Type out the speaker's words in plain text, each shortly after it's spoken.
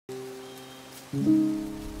I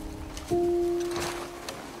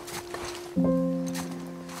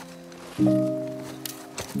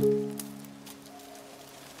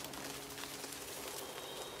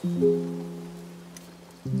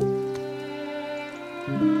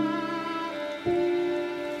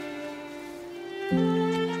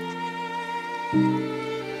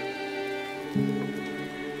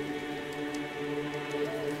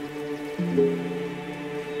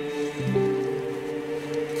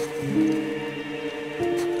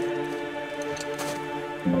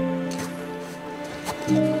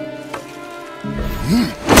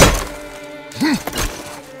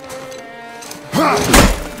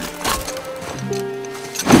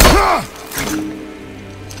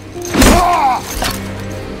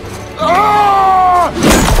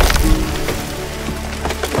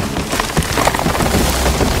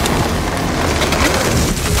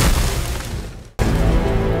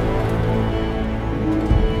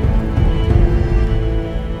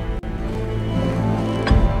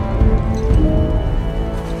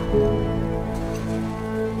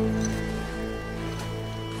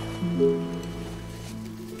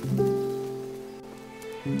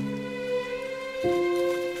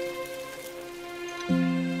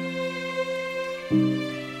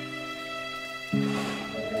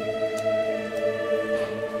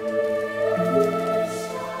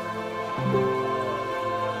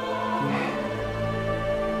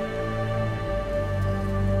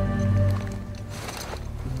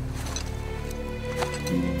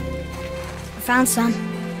found some.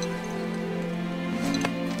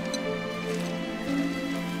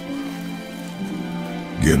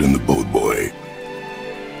 Get in the boat, boy.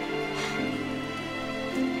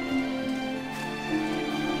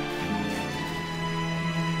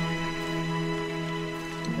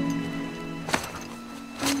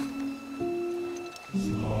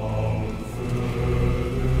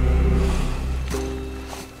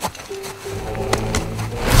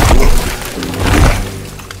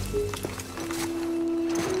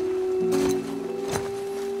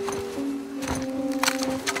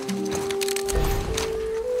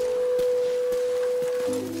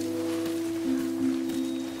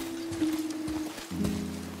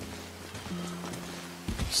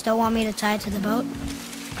 Still want me to tie it to the boat?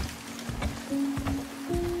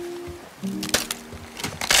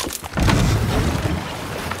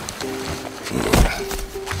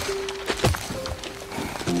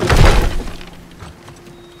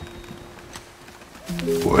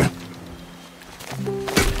 Boy.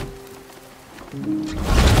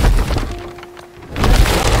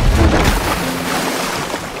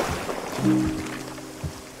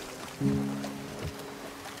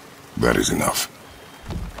 That is enough.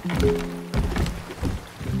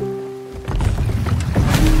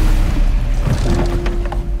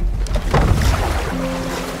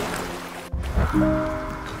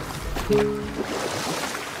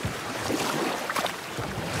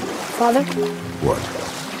 Father? What?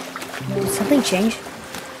 Did something change?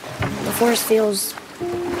 The forest feels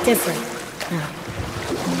different now.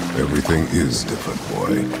 Everything is different,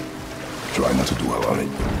 boy. Try not to dwell on it.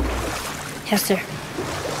 Yes, sir.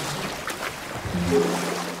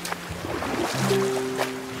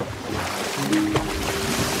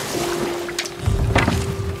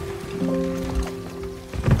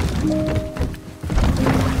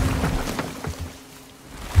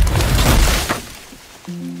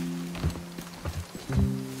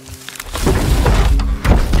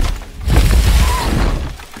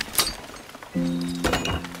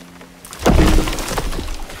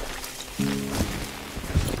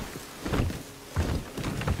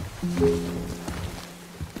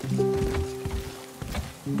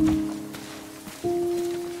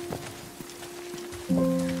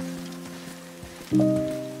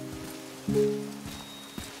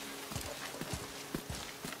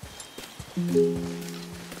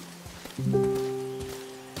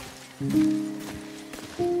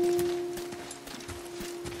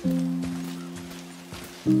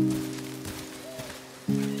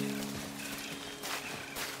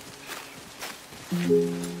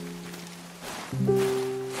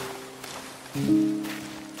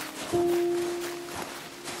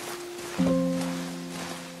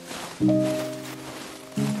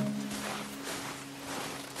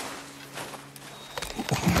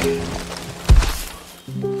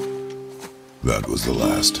 That was the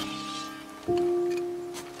last.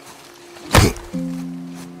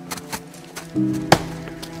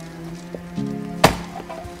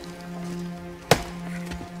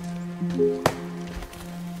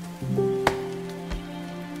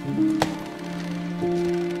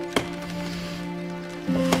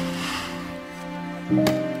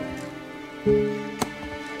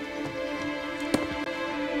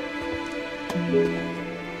 There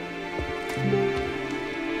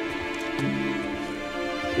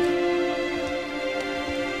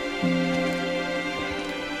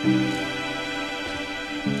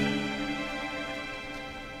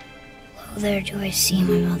do I see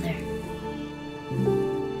my mother.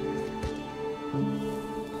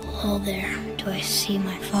 Oh, there do I see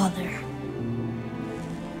my father.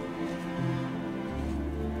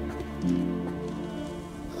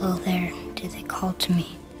 Oh, there do they call to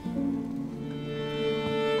me.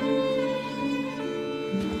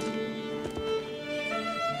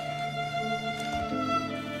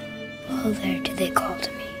 Oh, there do they call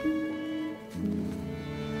to me.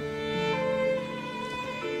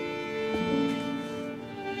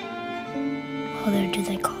 Oh, there do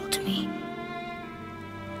they call to me.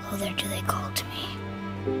 Oh, there do they call to me.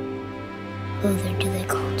 Oh, there do they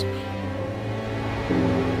call to me.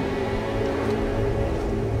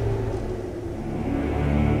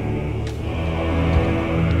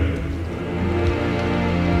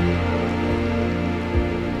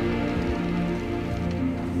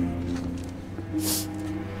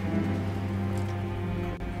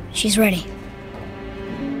 She's ready.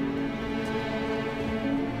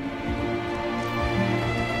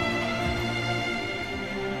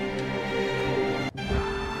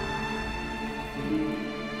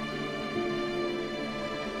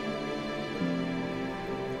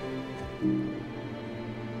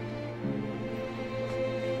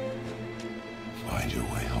 Find your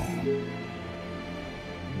way home.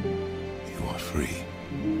 You are free.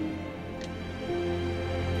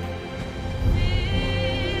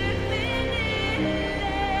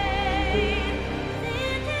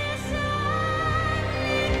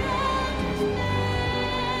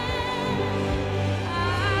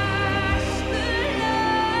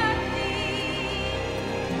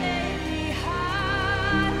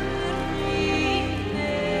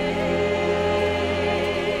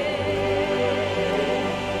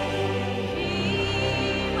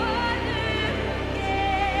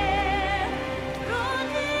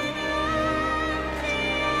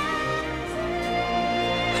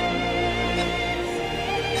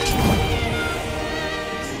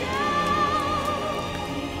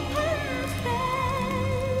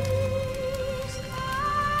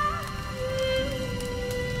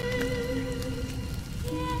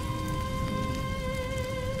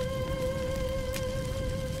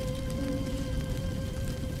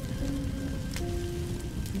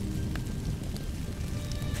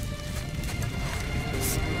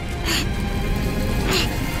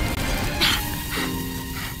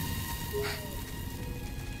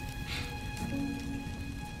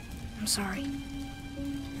 I'm sorry.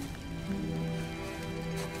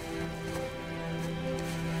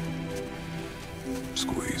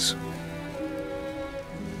 Squeeze.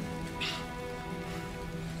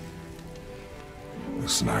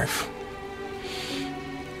 This knife.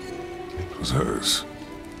 It was hers.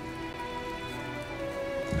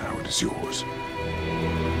 Now it is yours.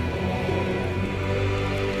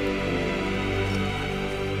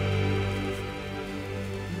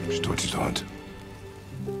 She taught you to hunt.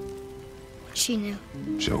 She knew.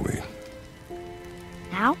 Show me.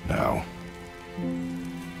 Now? Now.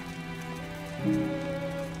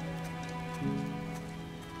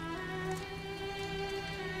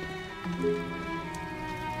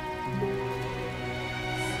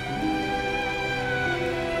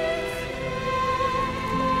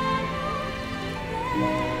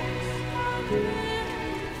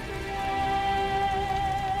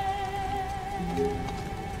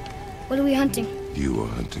 What are we hunting? You are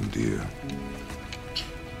hunting deer.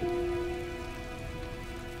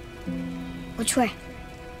 Which way?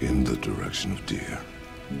 In the direction of deer.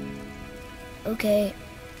 Okay,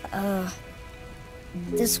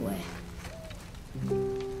 this way.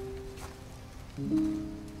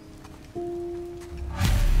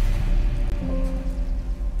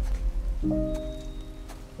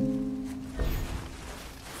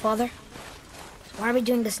 Father, why are we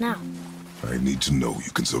doing this now? I need to know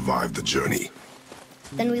you can survive the journey.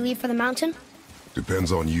 Then we leave for the mountain?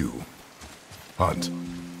 Depends on you. Hunt.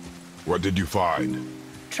 What did you find?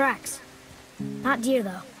 Tracks. Not deer,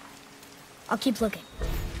 though. I'll keep looking.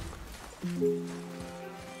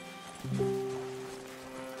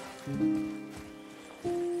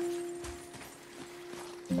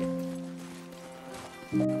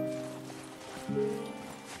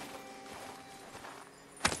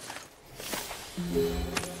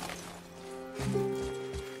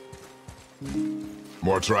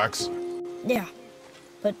 More tracks? Yeah,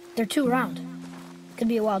 but they're too round. Could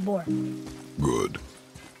be a wild boar. Good.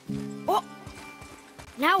 Oh!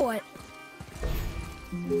 Now what?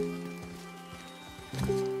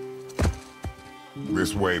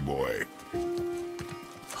 This way, boy.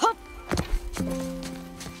 Hup!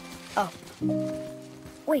 Oh.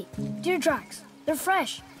 Wait, deer tracks. They're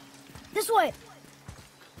fresh. This way.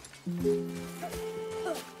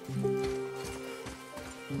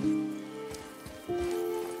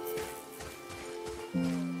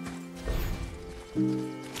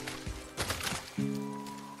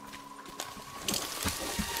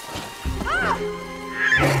 Ah!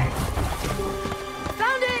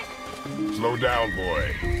 Found it! Slow down,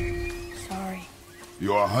 boy. Sorry.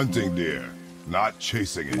 You're hunting deer, not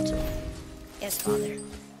chasing it. Yes, Father.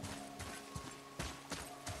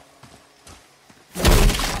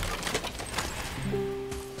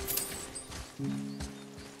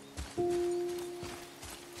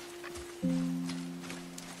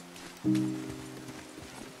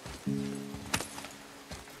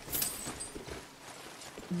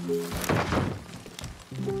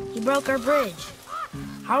 He broke our bridge.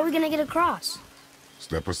 How are we gonna get across?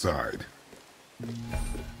 Step aside.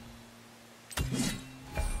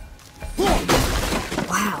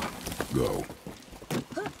 Wow. Go.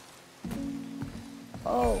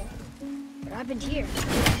 Oh, what happened here?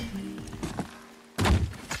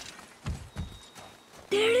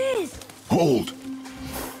 There it is! Hold!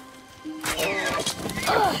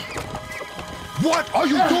 What are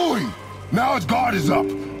you doing? Now its guard is up.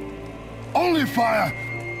 Only fire!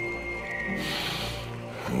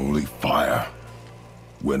 Only fire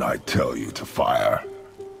when I tell you to fire.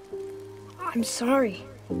 I'm sorry.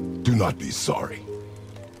 Do not be sorry.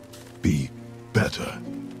 Be better.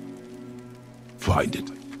 Find it.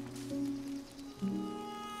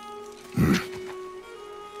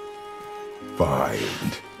 Find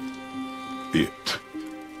it.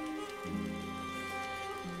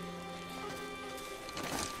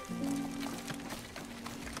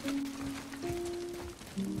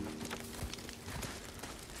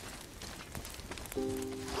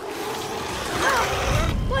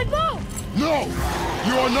 My bow! No!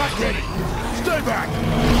 You are not ready! Stay back!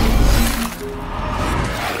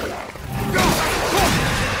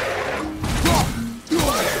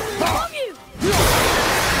 Love you!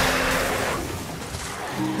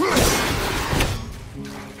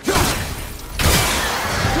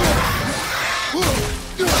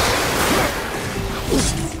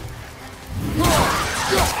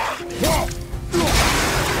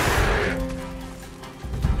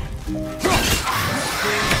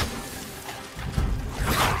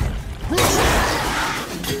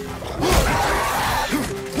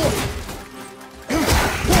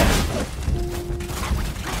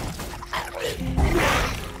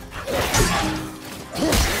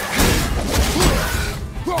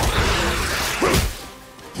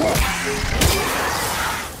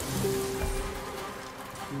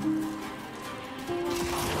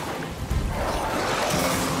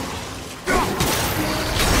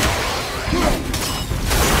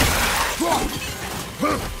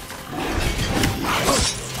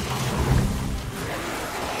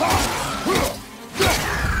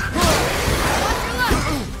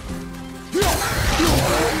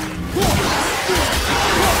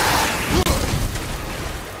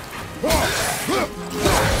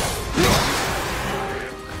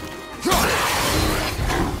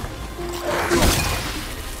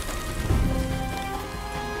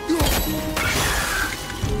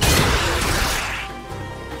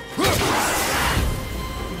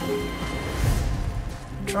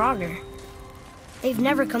 Draugr. They've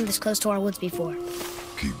never come this close to our woods before.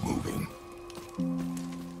 Keep moving.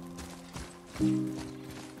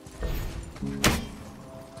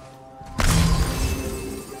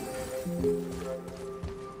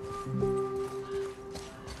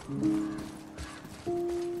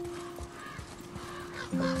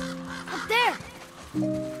 Up there!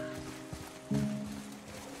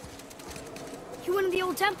 You went in the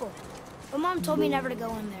old temple. But Mom told me never to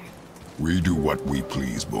go in there. We do what we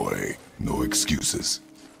please, boy. No excuses.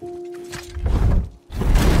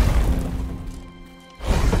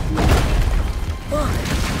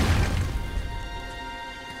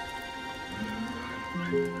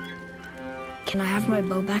 Can I have my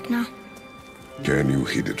bow back now? Can you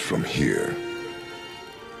hit it from here?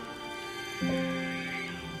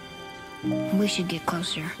 We should get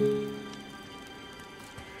closer.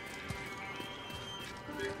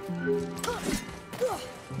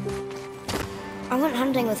 I went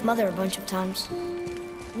hunting with Mother a bunch of times.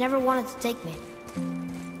 Never wanted to take me.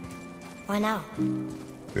 Why now?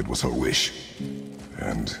 It was her wish.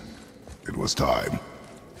 And it was time.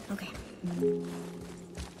 Okay.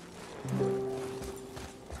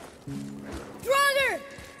 Draugr!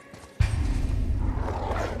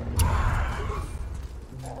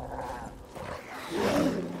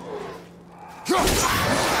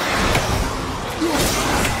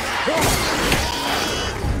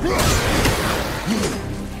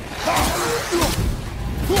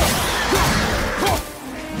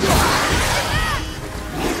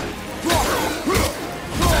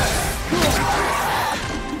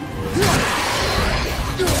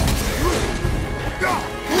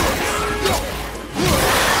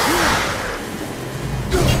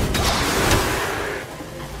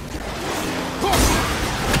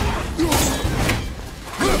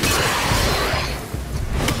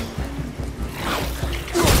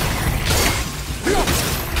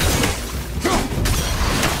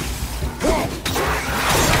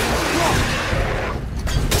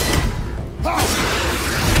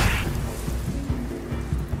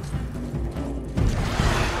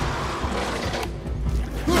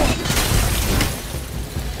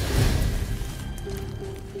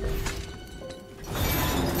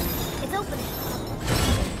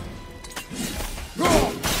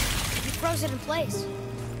 It in place.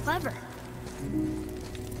 Clever.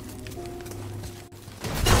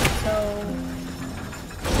 So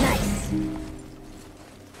nice.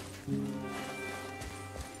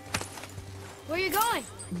 Where are you going?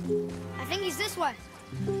 I think he's this way.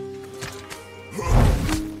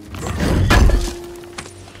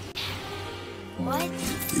 What?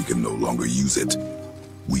 He can no longer use it.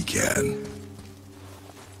 We can.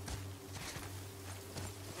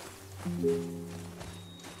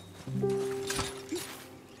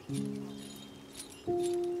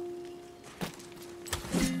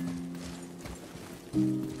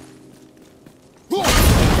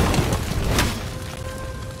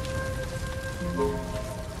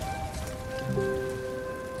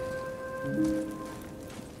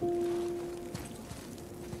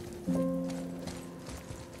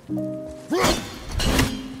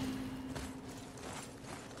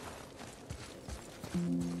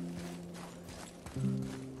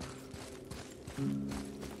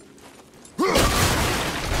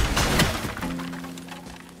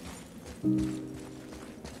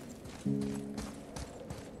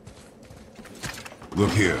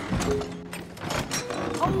 Look here.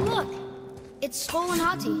 Oh, look! It's Skull and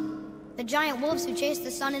Hati, the giant wolves who chased the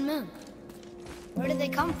sun and moon. Where did they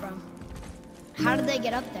come from? How did they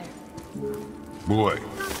get up there? Boy.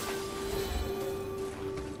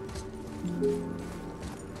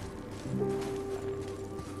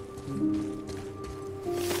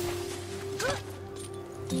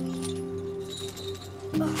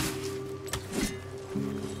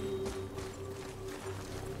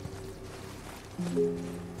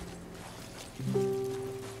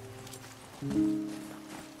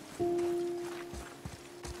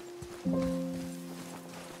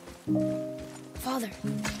 Father,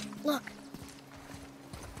 look.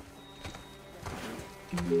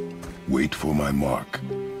 Wait for my mark.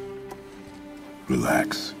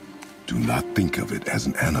 Relax. Do not think of it as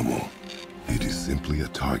an animal. It is simply a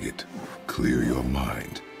target. Clear your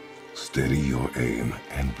mind. Steady your aim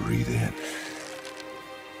and breathe in.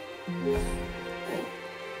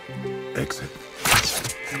 Exit.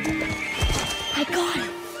 I got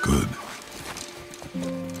it. Good.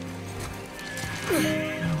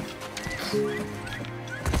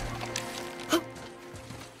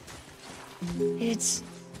 It's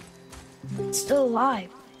still alive.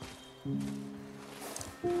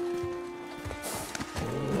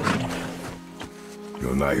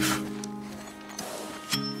 Your knife.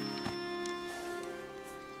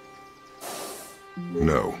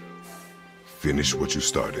 No. Finish what you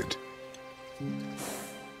started.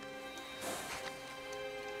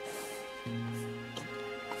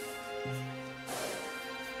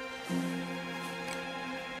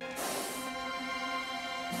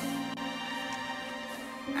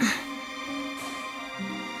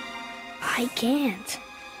 I can't.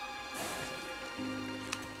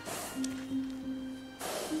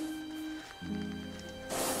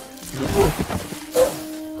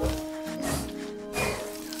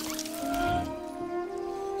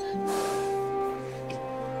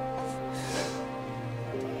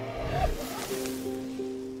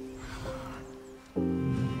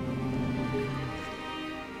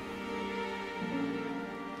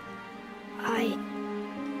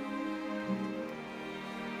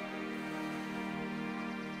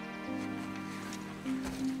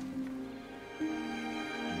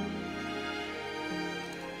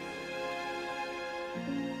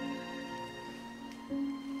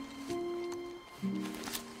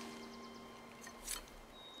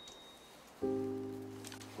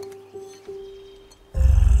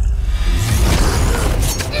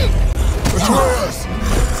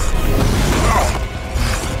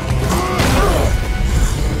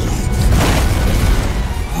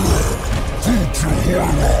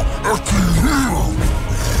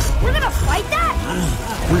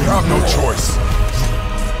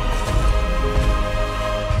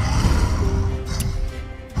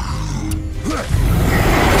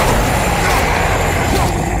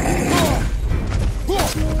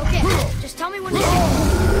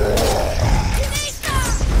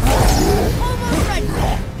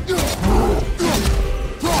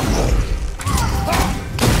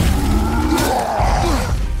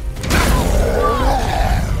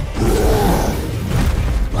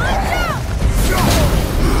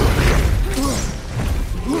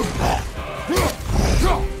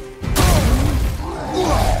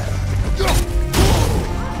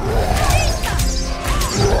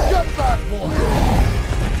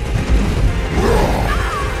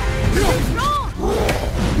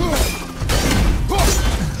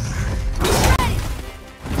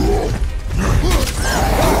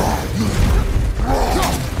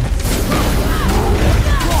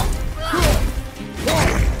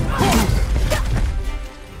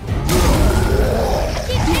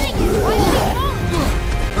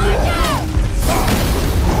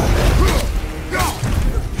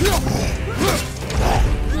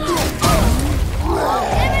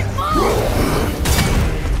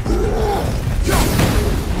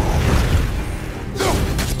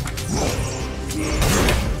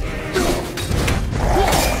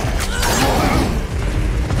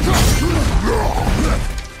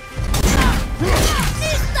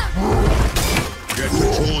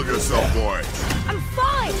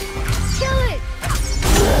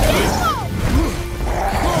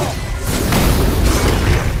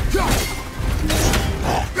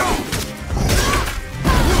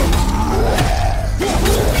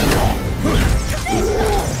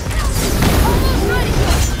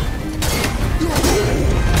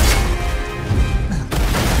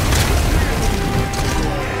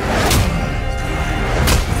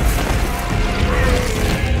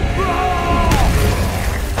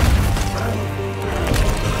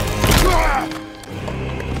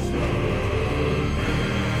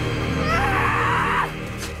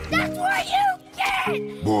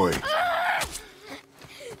 boy.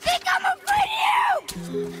 Think I'm afraid of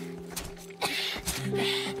you!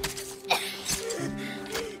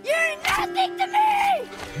 You're nothing to me!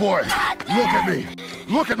 Boy, Nothing! look at me!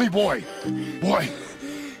 Look at me, boy! Boy,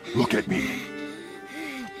 look at me.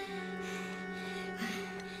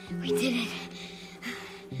 We did it.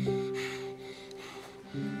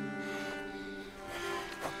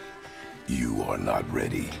 You are not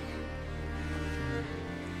ready.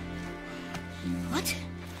 What?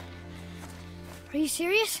 Are you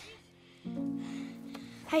serious?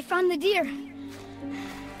 I found the deer.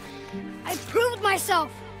 I proved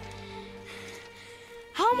myself.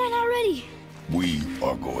 How am I not ready? We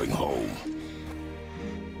are going home.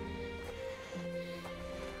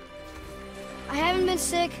 I haven't been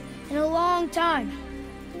sick in a long time.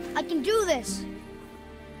 I can do this.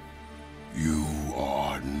 You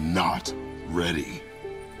are not ready.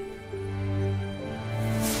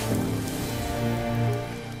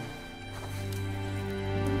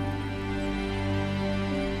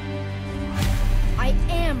 I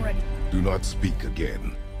am ready. Do not speak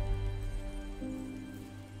again.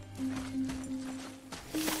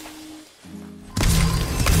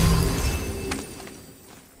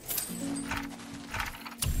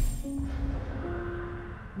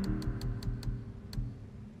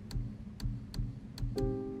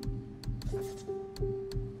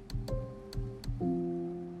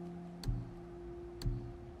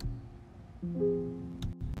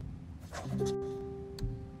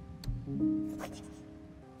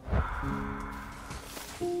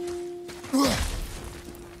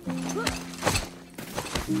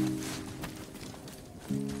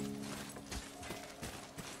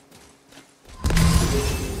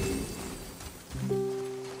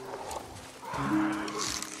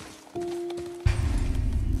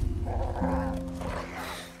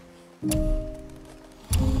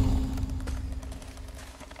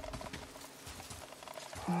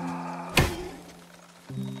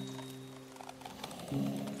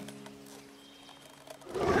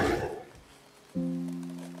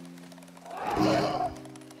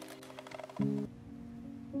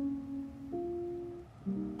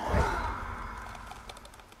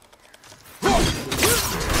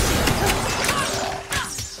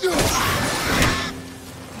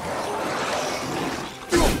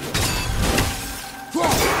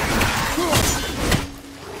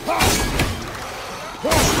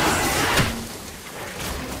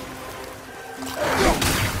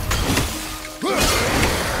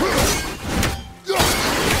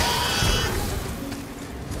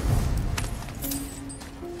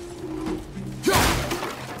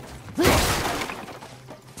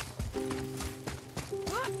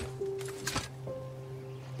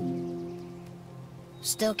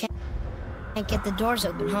 Still can't get the doors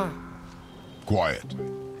open, huh? Quiet.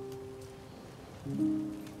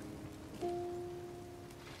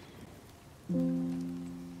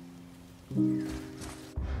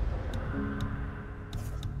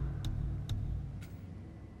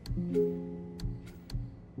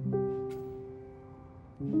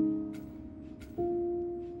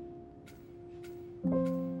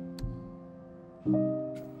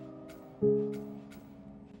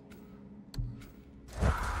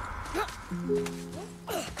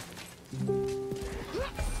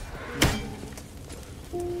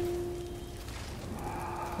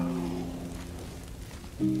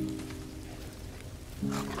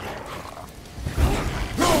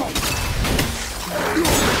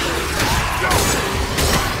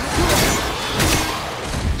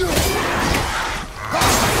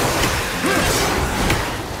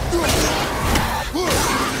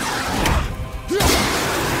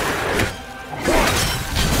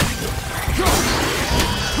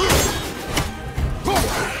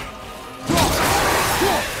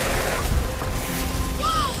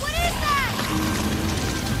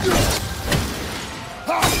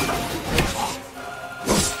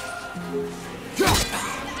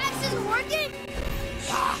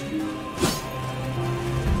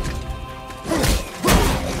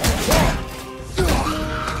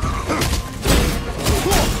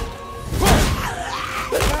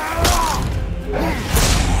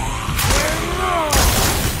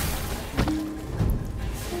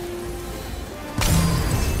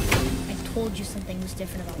 I told you something was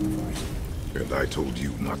different about the forest. And I told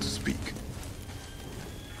you not to speak.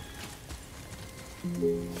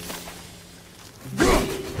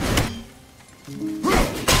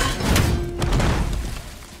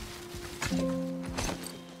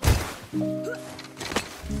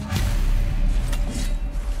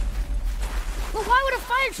 But why would a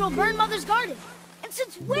fire troll burn Mother's garden? And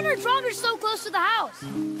since when are Draugrs so close to the house?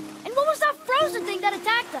 And what was that frozen was the thing that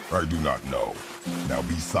attacked us? I do not know. Now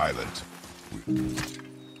be silent.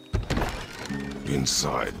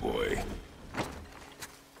 Inside, boy.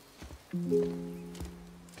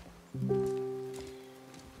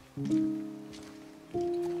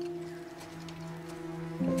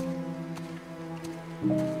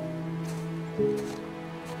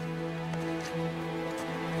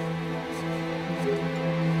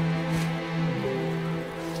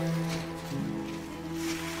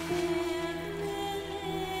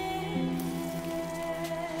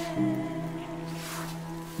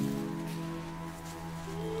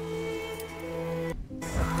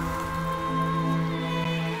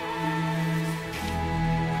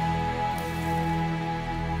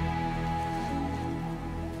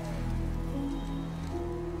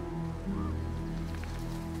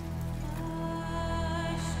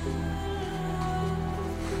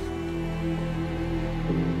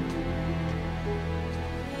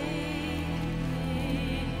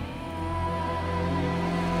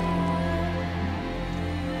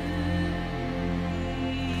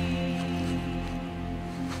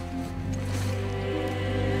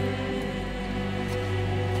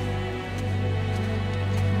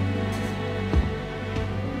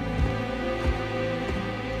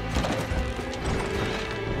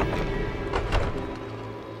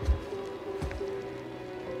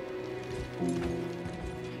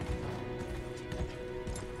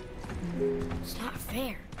 It's not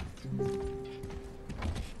fair.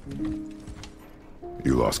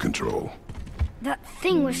 You lost control. That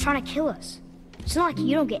thing was trying to kill us. It's not like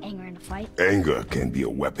you don't get angry in a fight. Anger can be a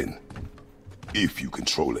weapon. If you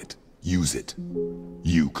control it, use it.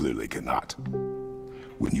 You clearly cannot.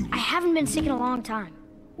 When you... I haven't been sick in a long time.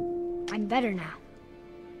 I'm better now.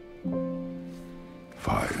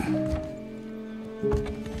 Fine.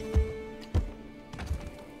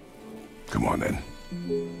 Come on then.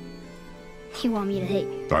 You want me to hate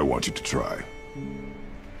you? I want you to try.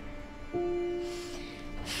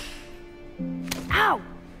 Ow!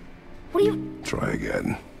 What are you... Try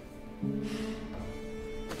again.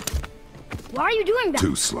 Why are you doing that?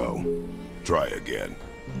 Too slow. Try again.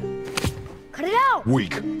 Cut it out!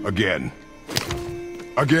 Weak. Again.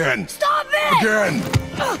 Again! Stop it! Again!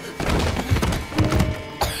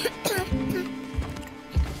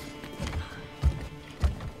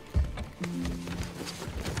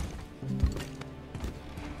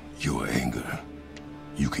 Your anger.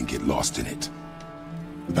 You can get lost in it.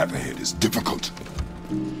 The path ahead is difficult.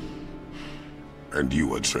 And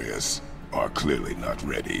you, Atreus, are clearly not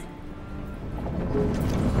ready.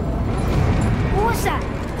 What was that?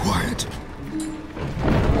 Quiet.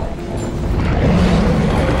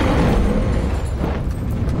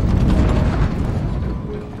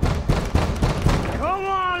 Come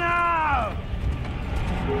on out!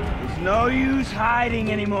 There's no use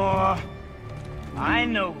hiding anymore. I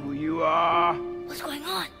know who you are. What's going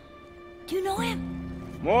on? Do you know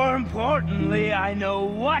him? More importantly, I know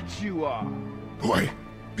what you are. Boy,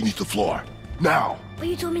 beneath the floor. Now! But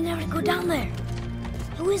you told me never to go down there.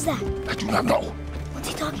 Who is that? I do not know. What's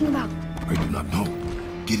he talking about? I do not know.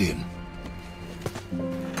 Get in.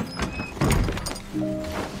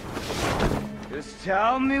 Just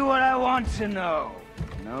tell me what I want to know.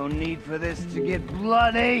 No need for this to get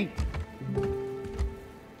bloody.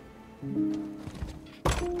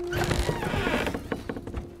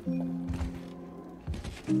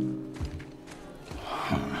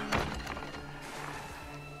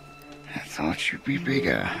 I thought you'd be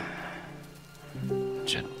bigger.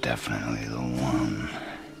 But you're definitely the one.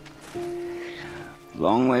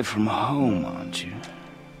 Long way from home, aren't you?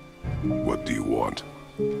 What do you want?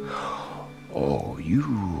 Oh,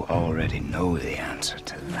 you already know the answer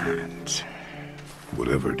to that.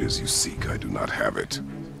 Whatever it is you seek, I do not have it.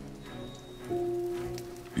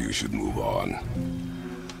 You should move on.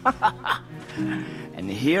 And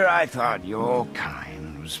here I thought your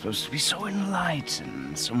kind was supposed to be so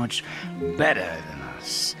enlightened, so much better than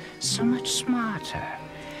us, so much smarter.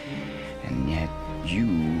 And yet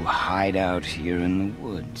you hide out here in the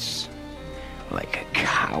woods, like a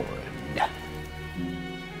coward.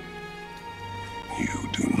 You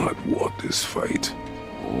do not want this fight.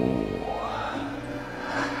 Oh,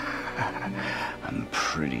 I'm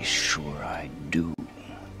pretty sure I do.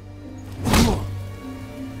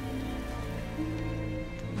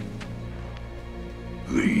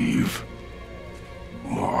 Leave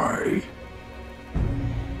my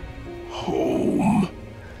home.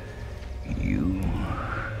 You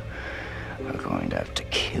are going to have to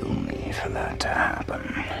kill me for that to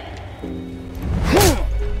happen.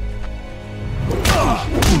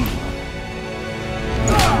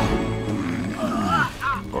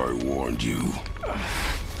 I warned you.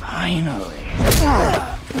 Fine. Finally.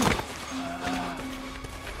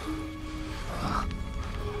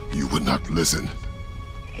 You would not listen.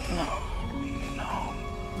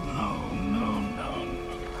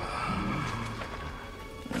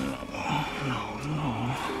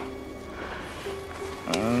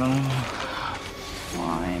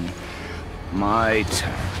 Fine. My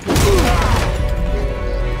turn.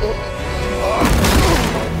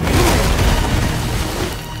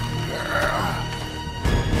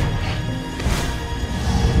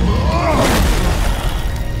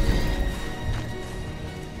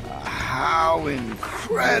 How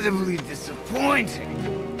incredibly disappointing.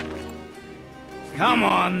 Come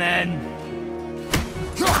on, then.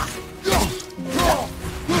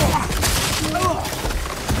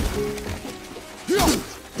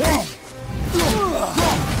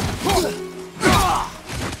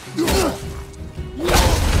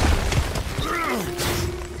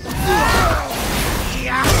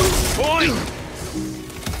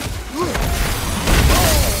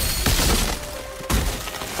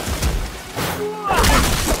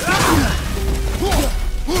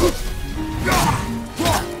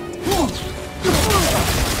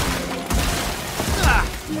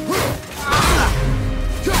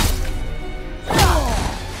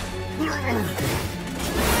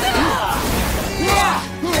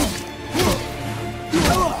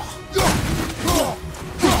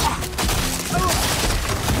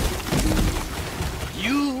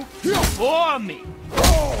 For me.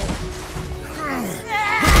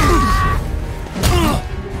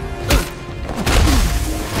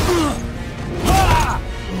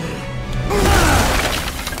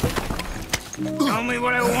 Tell me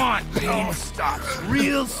what I want. Pain stops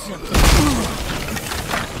real simple.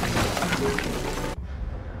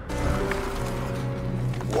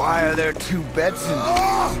 Why are there two beds in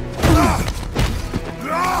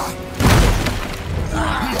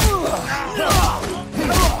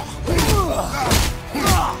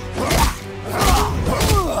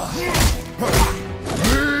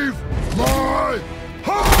Leave my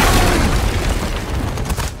house!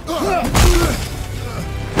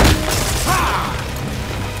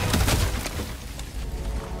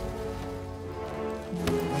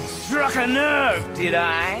 Struck a nerve, did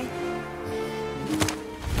I?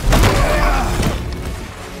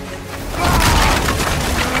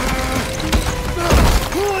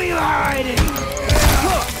 Who are you hiding?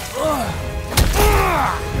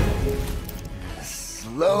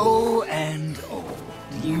 Slow and old.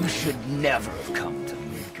 You should never have come to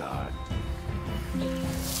Midgard.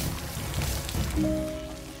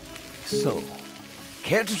 So,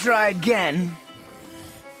 care to try again?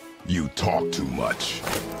 You talk too much.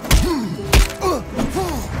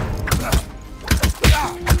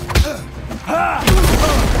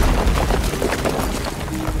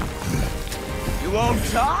 You won't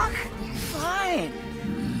talk? Fine.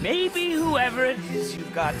 Maybe whoever it is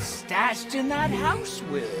you've got stashed in that house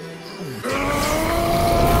will.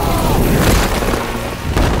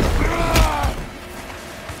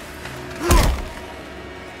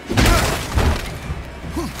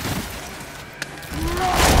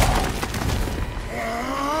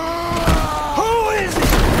 Who is it?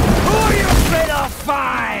 Who are you afraid I'll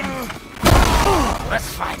find? Let's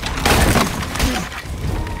find out.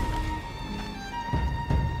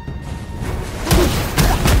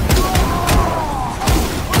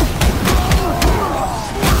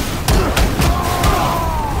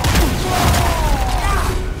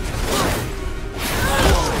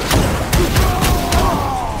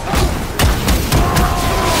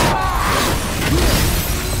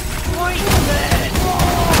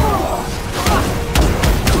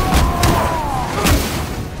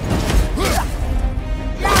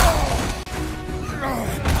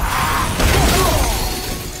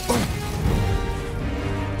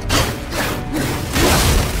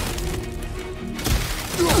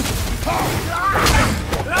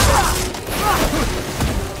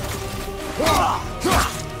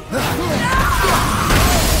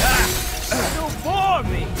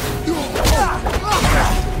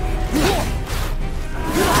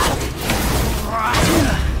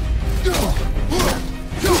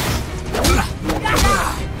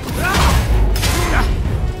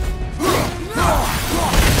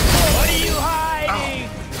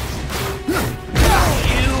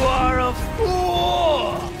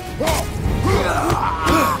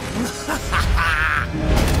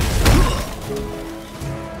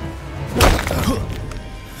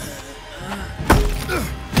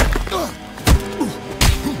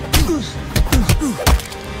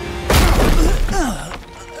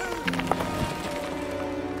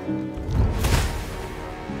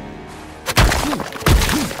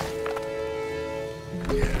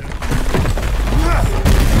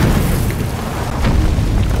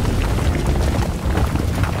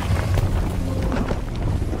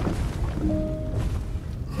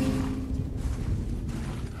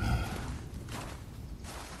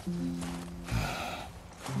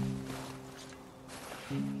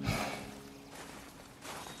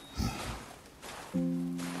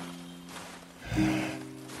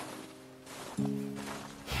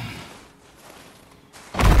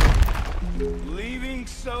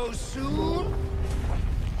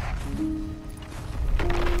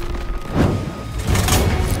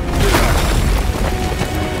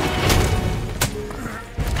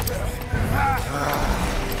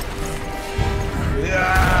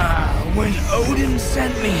 When Odin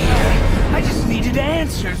sent me here, I just needed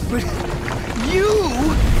answers, but you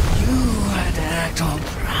had to act all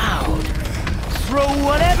proud. Throw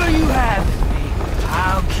whatever you have at me.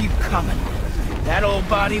 I'll keep coming. That old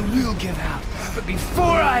body will give out. But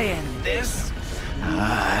before I end this,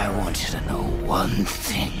 I want you to know one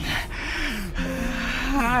thing.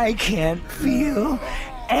 I can't feel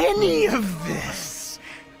any of this.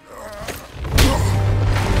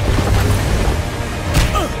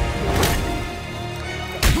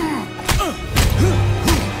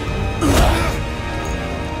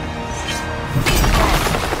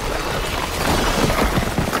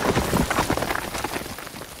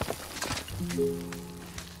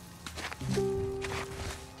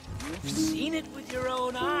 You've seen it with your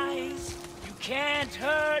own eyes. You can't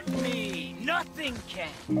hurt me. Nothing can.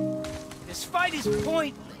 This fight is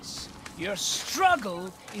pointless. Your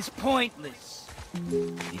struggle is pointless.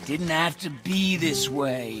 It didn't have to be this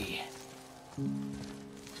way.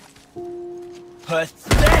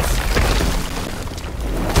 Pathetic!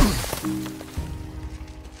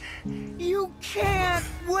 You can't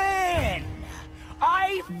win!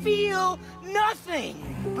 I feel nothing!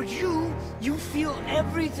 But you feel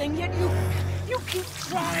everything, yet you keep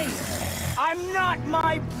trying. I'm not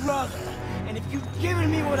my brother, and if you'd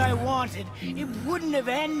given me what I wanted, it wouldn't have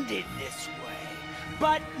ended this way.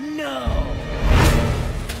 But no!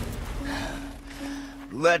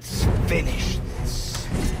 Let's finish this.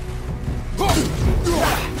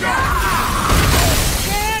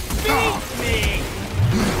 Can't beat me!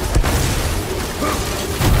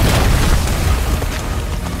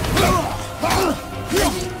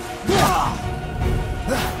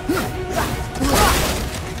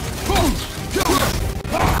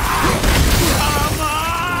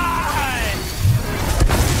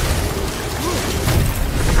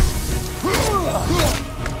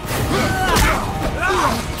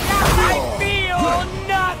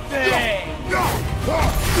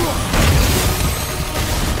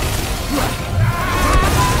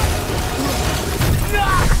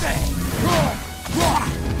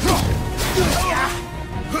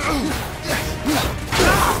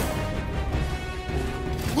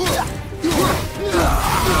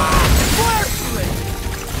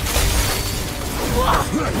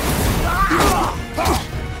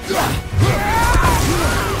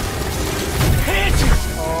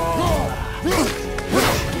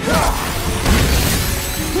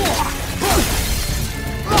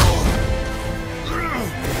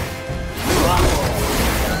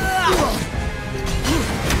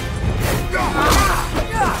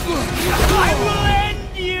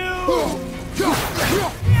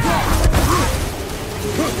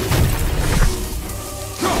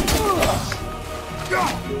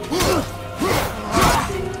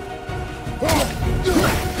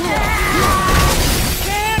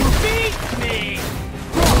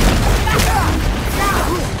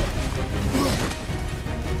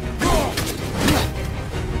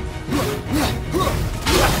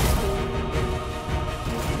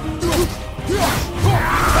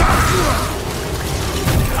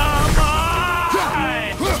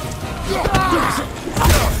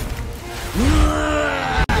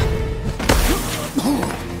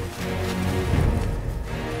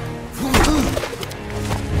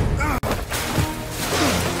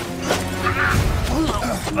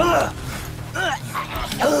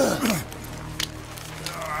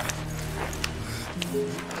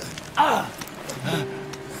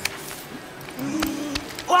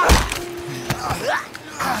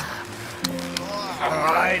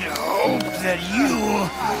 I'd hope that you,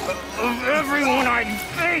 of everyone I'd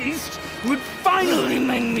faced, would finally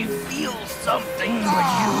make me feel something, but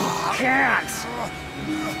you can't.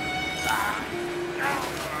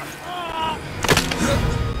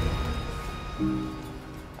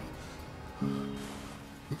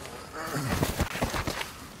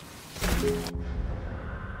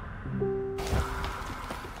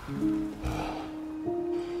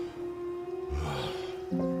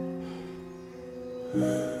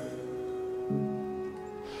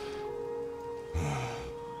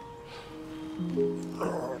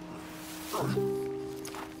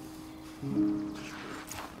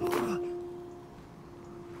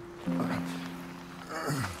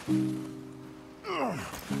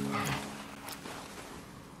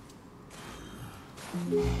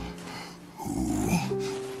 Who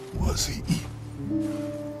was he?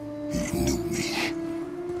 He knew me.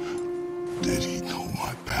 Did he know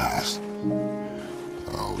my past?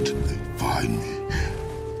 How did they find find me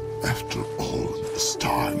after all this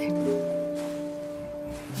time.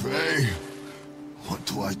 Faye, what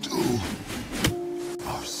do I do?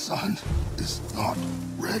 Our son is not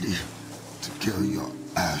ready to carry your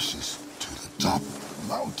ashes to the top of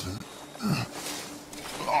the mountain.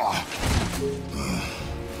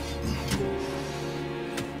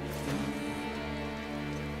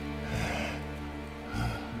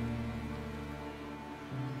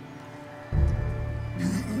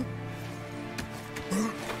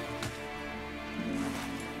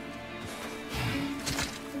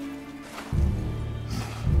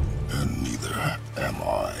 And neither am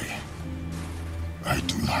I. I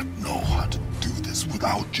do not know how to do this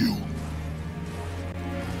without you.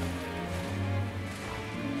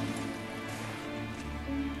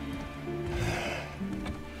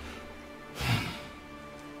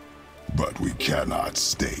 But we cannot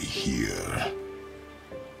stay here.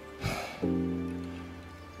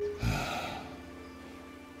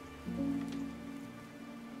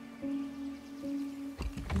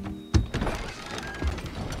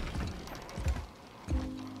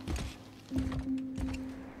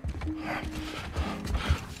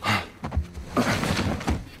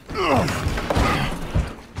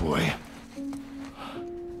 Boy.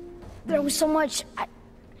 There was so much...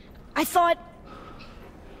 I thought...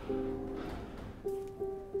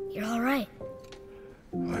 You're all right.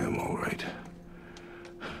 I am all right.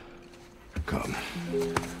 Come.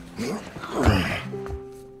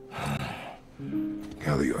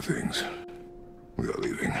 Gather your things. We are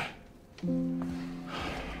leaving.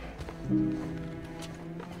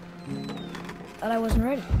 Thought I wasn't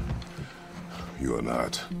ready. You are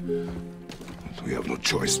not. We have no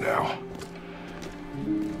choice now.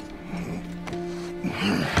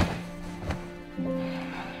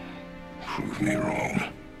 Prove me wrong.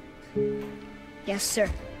 Yes, sir.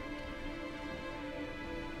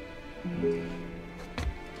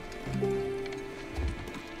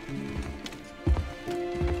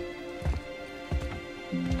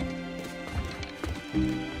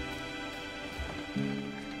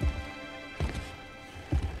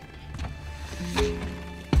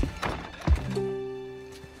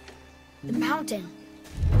 The mountain.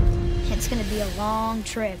 It's gonna be a long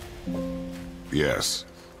trip. Yes,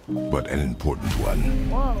 but an important one.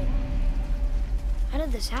 Whoa. How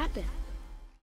did this happen?